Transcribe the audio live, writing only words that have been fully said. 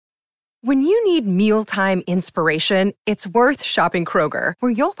When you need mealtime inspiration, it's worth shopping Kroger,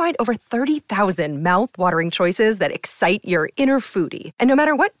 where you'll find over 30,000 mouth-watering choices that excite your inner foodie. And no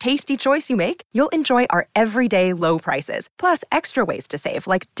matter what tasty choice you make, you'll enjoy our everyday low prices, plus extra ways to save,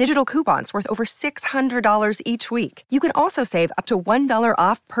 like digital coupons worth over $600 each week. You can also save up to $1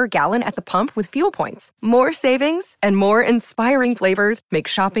 off per gallon at the pump with fuel points. More savings and more inspiring flavors make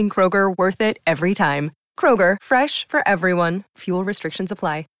shopping Kroger worth it every time. Kroger, fresh for everyone. Fuel restrictions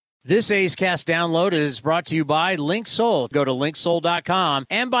apply. This A's Cast download is brought to you by LinkSoul. Go to linksoul.com,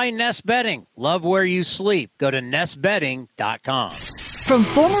 and by Nest Bedding. Love where you sleep. Go to nestbedding.com. From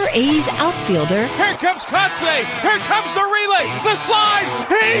former A's outfielder, here comes Kotsay, here comes the relay, the slide,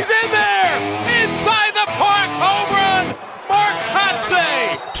 he's in there, inside the park, home run, Mark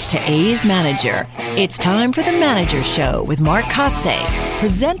Kotsay. To A's manager, it's time for the Manager Show with Mark Kotsay,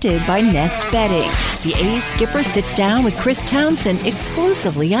 presented by Nest Bedding. The A's skipper sits down with Chris Townsend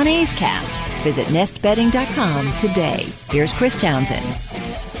exclusively on A's Cast. Visit nestbedding.com today. Here's Chris Townsend.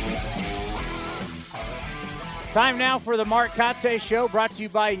 Time now for the Mark Kotsay Show, brought to you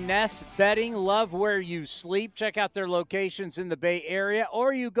by Nest Bedding. Love where you sleep. Check out their locations in the Bay Area,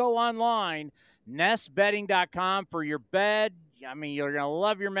 or you go online, nestbedding.com, for your bed. I mean, you're going to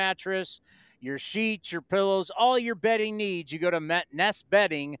love your mattress, your sheets, your pillows, all your bedding needs. You go to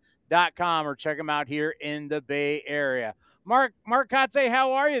nestbedding.com or check them out here in the Bay Area. Mark Kotsay,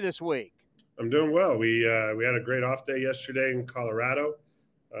 how are you this week? I'm doing well. We had a great off day yesterday in Colorado.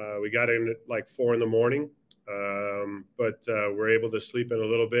 We got in at like 4 a.m, but we're able to sleep in a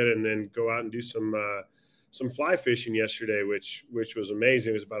little bit and then go out and do some fly fishing yesterday, which was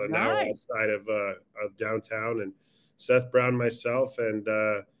amazing. It was about an hour outside of downtown, and Seth Brown, myself, and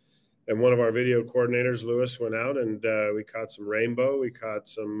one of our video coordinators, Lewis, went out and we caught some rainbow. We caught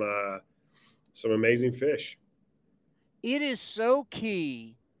some amazing fish. It is so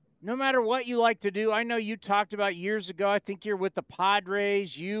key, no matter what you like to do. I know you talked about years ago, I think you're with the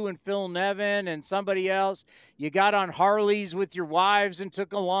Padres, you and Phil Nevin and somebody else. You got on Harleys with your wives and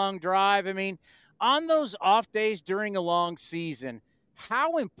took a long drive. I mean, on those off days during a long season,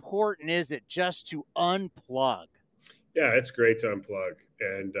 how important is it just to unplug? Yeah, it's great to unplug.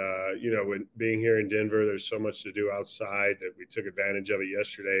 And, when being here in Denver, there's so much to do outside that we took advantage of it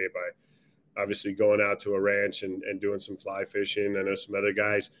yesterday by obviously going out to a ranch and doing some fly fishing. I know some other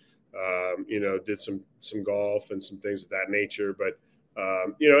guys, did some golf and some things of that nature. But,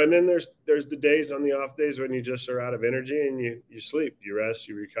 and then there's the days on the off days when you just are out of energy and you sleep, you rest,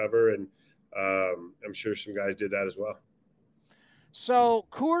 you recover. And I'm sure some guys did that as well. So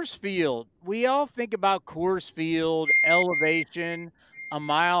Coors Field, we all think about Coors Field, elevation, a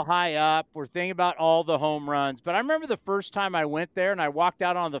mile high up. We're thinking about all the home runs. But I remember the first time I went there and I walked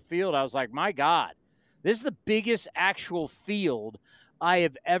out on the field, I was like, my God, this is the biggest actual field I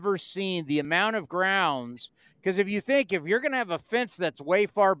have ever seen. The amount of grounds, because if you're going to have a fence that's way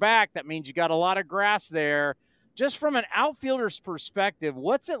far back, that means you got a lot of grass there. Just from an outfielder's perspective,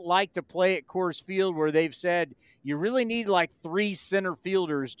 what's it like to play at Coors Field where they've said you really need like 3 center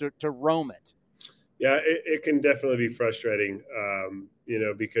fielders to roam it? Yeah, it can definitely be frustrating,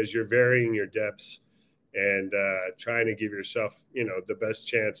 because you're varying your depths and trying to give yourself, the best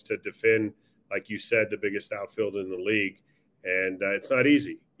chance to defend, like you said, the biggest outfield in the league. And it's not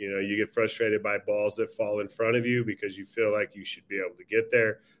easy. You get frustrated by balls that fall in front of you because you feel like you should be able to get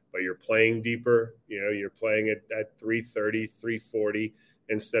there, but you're playing deeper. You're playing at 330, 340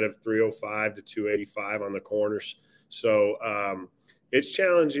 instead of 305 to 285 on the corners. So it's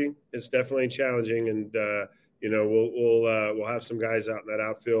challenging. It's definitely challenging. And, we'll have some guys out in that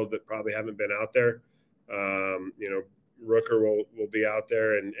outfield that probably haven't been out there. Rooker will be out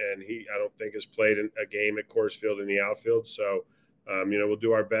there, and he, I don't think, has played a game at Coors Field in the outfield. So, we'll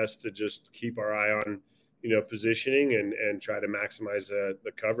do our best to just keep our eye on, positioning and try to maximize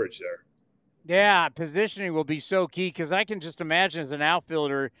the coverage there. Yeah, positioning will be so key, because I can just imagine as an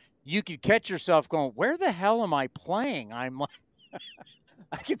outfielder, you could catch yourself going, where the hell am I playing? I'm like,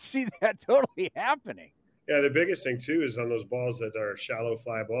 I could see that totally happening. Yeah, the biggest thing, too, is on those balls that are shallow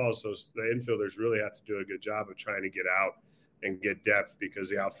fly balls, the infielders really have to do a good job of trying to get out and get depth, because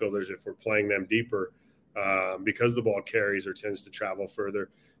the outfielders, if we're playing them deeper, because the ball carries or tends to travel further,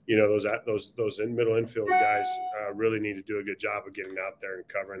 those middle infield guys really need to do a good job of getting out there and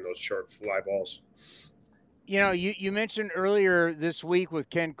covering those short fly balls. You mentioned earlier this week with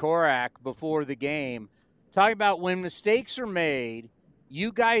Ken Korak before the game, talking about when mistakes are made,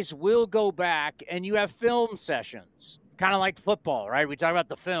 you guys will go back and you have film sessions, kind of like football, right? We talk about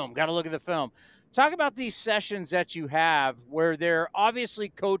the film, got to look at the film. Talk about these sessions that you have where they're obviously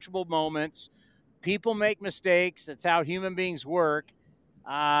coachable moments. People make mistakes. That's how human beings work.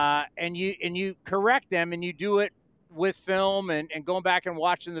 and you correct them, and you do it with film and going back and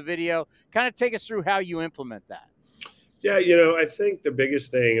watching the video. Kind of take us through how you implement that. Yeah, I think the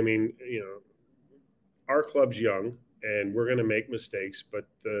biggest thing, I mean, our club's young and we're going to make mistakes, but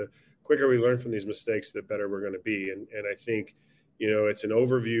the quicker we learn from these mistakes, the better we're going to be. And I think, it's an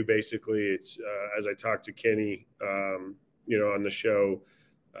overview. Basically, it's as I talked to Kenny, on the show,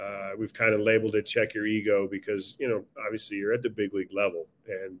 we've kind of labeled it "Check Your Ego" because, obviously you're at the big league level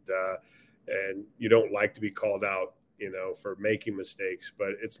and you don't like to be called out, for making mistakes,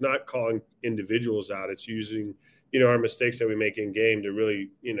 but it's not calling individuals out. It's using, our mistakes that we make in game to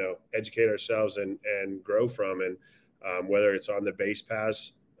really, educate ourselves and grow from. And whether it's on the base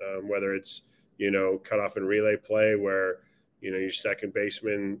pass, whether it's, cut off and relay play where, your second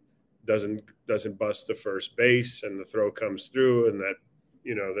baseman doesn't bust the first base and the throw comes through, and that,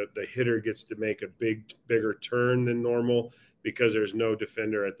 the hitter gets to make a bigger turn than normal because there's no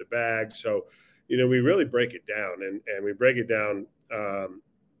defender at the bag. So, we really break it down and we break it down,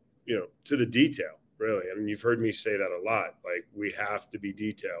 to the detail, really. And you've heard me say that a lot. Like, we have to be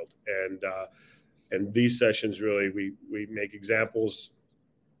detailed. And these sessions, really, we make examples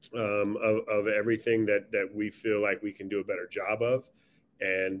of everything that we feel like we can do a better job of.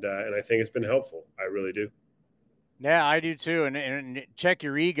 And I think it's been helpful. I really do. Yeah, I do too. And check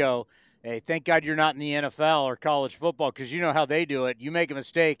your ego. Hey, thank God you're not in the NFL or college football, because you know how they do it. You make a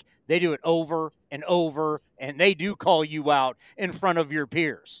mistake, they do it over and over, and they do call you out in front of your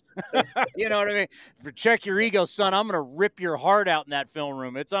peers. You know what I mean? For check your ego, son, I'm going to rip your heart out in that film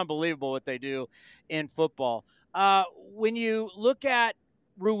room. It's unbelievable what they do in football. When you look at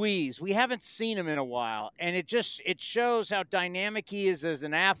Ruiz, we haven't seen him in a while, and it shows how dynamic he is as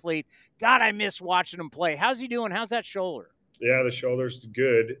an athlete. God, I miss watching him play. How's he doing? How's that shoulder? Yeah, the shoulder's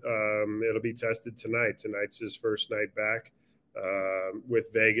good. It'll be tested tonight. Tonight's his first night back with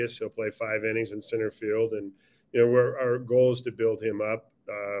Vegas. He'll play 5 innings in center field, and our goal is to build him up.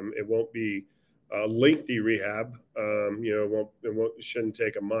 It won't be a lengthy rehab. It shouldn't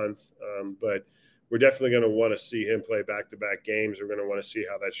take a month, but we're definitely going to want to see him play back-to-back games. We're going to want to see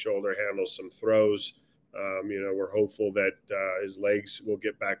how that shoulder handles some throws. We're hopeful that his legs will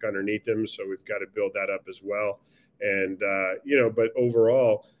get back underneath him, so we've got to build that up as well. And, but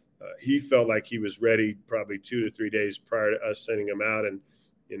overall, he felt like he was ready probably 2 to 3 days prior to us sending him out. And,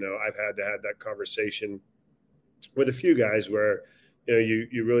 I've had to have that conversation with a few guys where,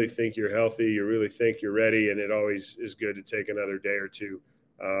 you really think you're healthy, you really think you're ready, and it always is good to take another day or two.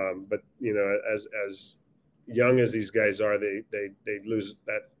 But, as young as these guys are, they lose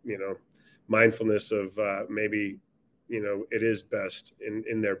that, mindfulness of maybe, it is best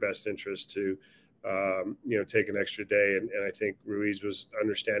in their best interest to, take an extra day. And I think Ruiz was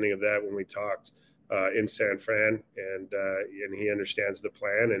understanding of that when we talked in San Fran, and he understands the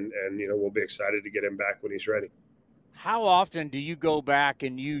plan, and we'll be excited to get him back when he's ready. How often do you go back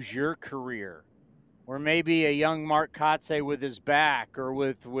and use your career, or maybe a young Mark Kotsay with his back, or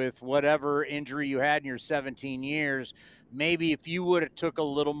with whatever injury you had in your 17 years, maybe if you would have took a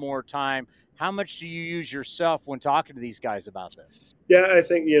little more time, how much do you use yourself when talking to these guys about this? Yeah, I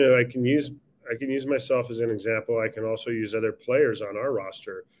think, I can use myself as an example. I can also use other players on our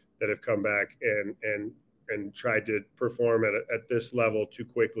roster that have come back and tried to perform at this level too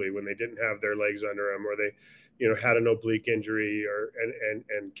quickly when they didn't have their legs under them, or they, had an oblique injury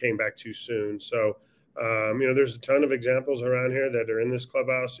and came back too soon. So, there's a ton of examples around here that are in this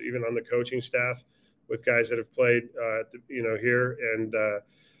clubhouse, even on the coaching staff, with guys that have played, here. And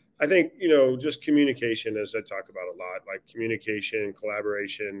I think, just communication, as I talk about a lot, like communication,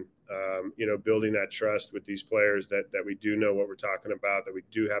 collaboration, building that trust with these players that we do know what we're talking about, that we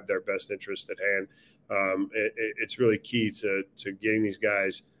do have their best interest at hand. It's really key to getting these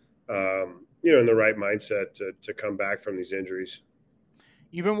guys, in the right mindset to come back from these injuries.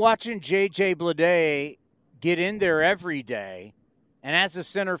 You've been watching J.J. Bleday get in there every day, and as a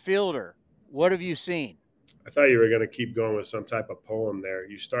center fielder, what have you seen? I thought you were going to keep going with some type of poem there.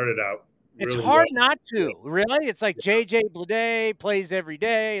 You started out really It's hard well. not to, really. It's like J.J. Bleday plays every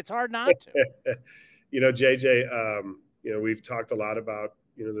day. It's hard not to. JJ, we've talked a lot about,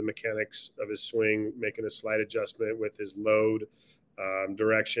 the mechanics of his swing, making a slight adjustment with his load,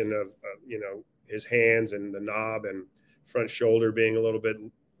 direction of, his hands and the knob and front shoulder being a little bit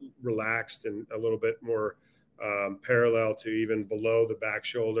relaxed and a little bit more parallel to even below the back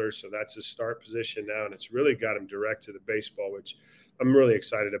shoulder. So that's his start position now. And it's really got him direct to the baseball, which I'm really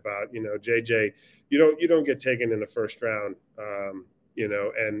excited about. JJ, you don't get taken in the first round,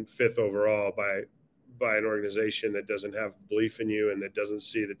 and 5th overall by an organization that doesn't have belief in you and that doesn't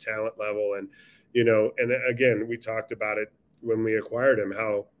see the talent level. And, and again, we talked about it when we acquired him,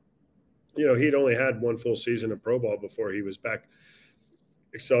 how, he'd only had one full season of pro ball before he was back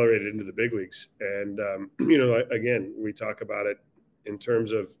accelerated into the big leagues. And, again, we talk about it in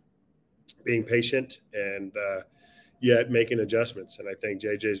terms of being patient and yet making adjustments. And I think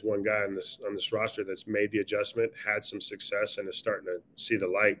JJ's one guy on this roster that's made the adjustment, had some success, and is starting to see the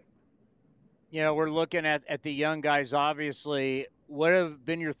light. We're looking at the young guys, obviously. What have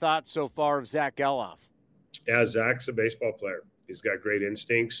been your thoughts so far of Zach Geloff? Yeah, Zach's a baseball player. He's got great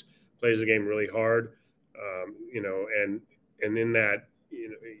instincts, plays the game really hard, and in that,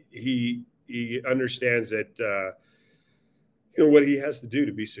 he understands that, what he has to do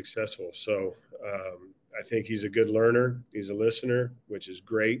to be successful. So I think he's a good learner. He's a listener, which is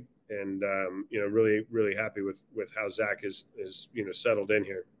great. And, really, really happy with how Zach is settled in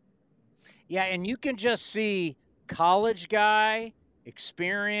here. Yeah, and you can just see college guy,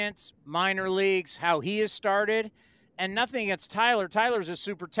 experience, minor leagues, how he has started. And nothing against Tyler. Tyler's a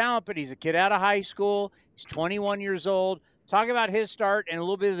super talent, but he's a kid out of high school. He's 21 years old. Talk about his start and a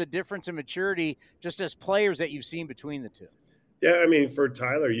little bit of the difference in maturity just as players that you've seen between the two. Yeah, I mean, for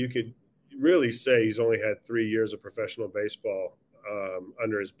Tyler, you could really say he's only had 3 years of professional baseball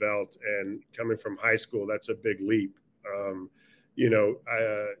under his belt. And coming from high school, that's a big leap.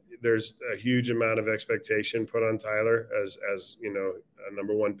 There's a huge amount of expectation put on Tyler as a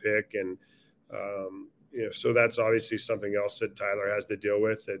number one pick. And, so that's obviously something else that Tyler has to deal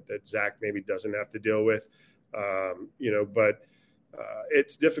with that Zach maybe doesn't have to deal with. But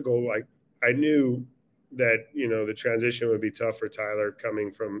it's difficult. Like, I knew that, the transition would be tough for Tyler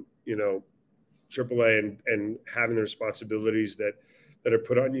coming from, AAA and having the responsibilities that are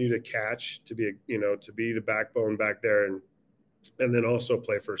put on you to catch, to be the backbone back there and then also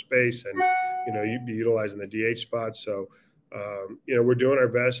play first base and, you'd be utilizing the DH spot. So, we're doing our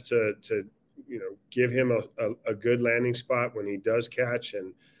best to give him a good landing spot when he does catch,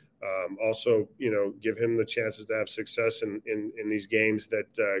 and also, give him the chances to have success in these games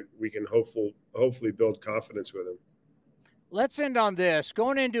that we can hopefully build confidence with him. Let's end on this.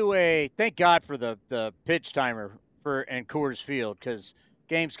 Going into thank God for the pitch timer and Coors Field, because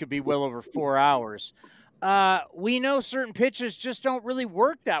games could be well over 4 hours. We know certain pitches just don't really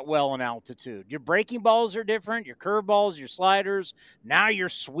work that well in altitude. Your breaking balls are different, your curveballs, your sliders, now your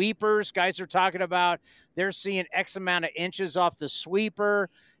sweepers. Guys are talking about they're seeing X amount of inches off the sweeper.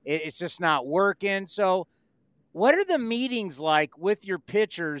 It's just not working. So what are the meetings like with your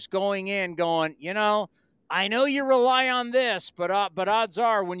pitchers going, I know you rely on this, but odds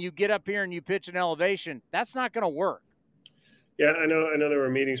are when you get up here and you pitch an elevation, that's not going to work. Yeah, I know there were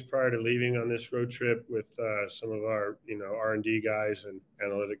meetings prior to leaving on this road trip with some of our, R&D guys and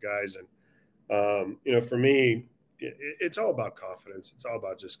analytic guys. And, for me, it's all about confidence. It's all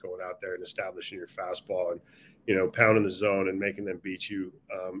about just going out there and establishing your fastball and, pounding the zone and making them beat you,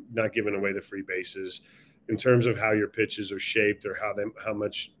 not giving away the free bases. In terms of how your pitches are shaped or how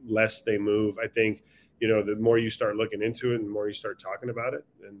much less they move, I think, the more you start looking into it and the more you start talking about it,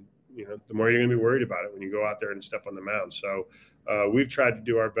 and the more you're going to be worried about it when you go out there and step on the mound. So we've tried to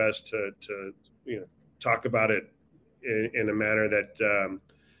do our best to talk about it in a manner that,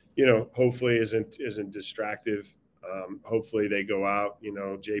 hopefully isn't distractive. Hopefully they go out,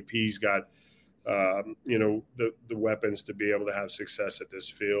 JP's got, the weapons to be able to have success at this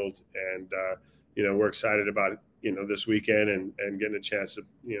field. And, we're excited about, this weekend and getting a chance to,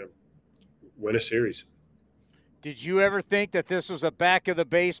 win a series. Did you ever think that this was a back of the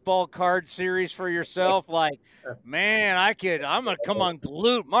baseball card series for yourself? Like, man, I'm going to come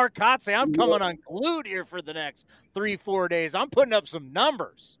unglued. Mark Kotsay, I'm coming unglued here for the next 3-4 days. I'm putting up some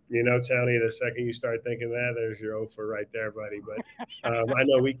numbers. Tony, the second you start thinking that, there's your offer right there, buddy. But I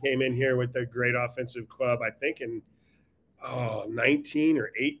know we came in here with a great offensive club, I think in 19 or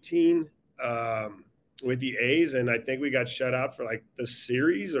 18 with the A's, and I think we got shut out for like the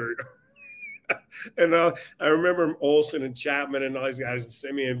series or – and I remember Olsen and Chapman and all these guys and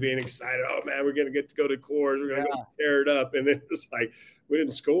Simeon being excited. Oh, man, we're going to get to go to Coors. We're going to go tear it up. And then it was like, we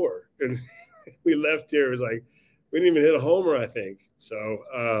didn't score. And we left here. It was like, we didn't even hit a homer, I think. So,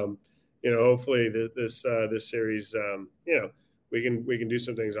 hopefully this series, we can do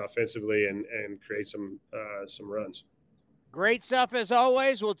some things offensively and create some runs. Great stuff as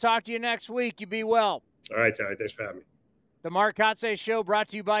always. We'll talk to you next week. You be well. All right, Tony. Thanks for having me. The Mark Kotsay Show brought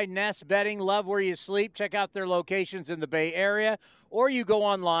to you by Nest Bedding. Love where you sleep. Check out their locations in the Bay Area, or you go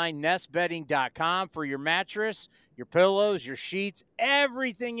online, nestbedding.com, for your mattress, your pillows, your sheets,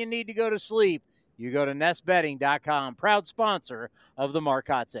 everything you need to go to sleep. You go to nestbedding.com, proud sponsor of the Mark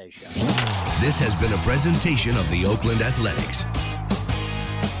Kotsay Show. This has been a presentation of the Oakland Athletics.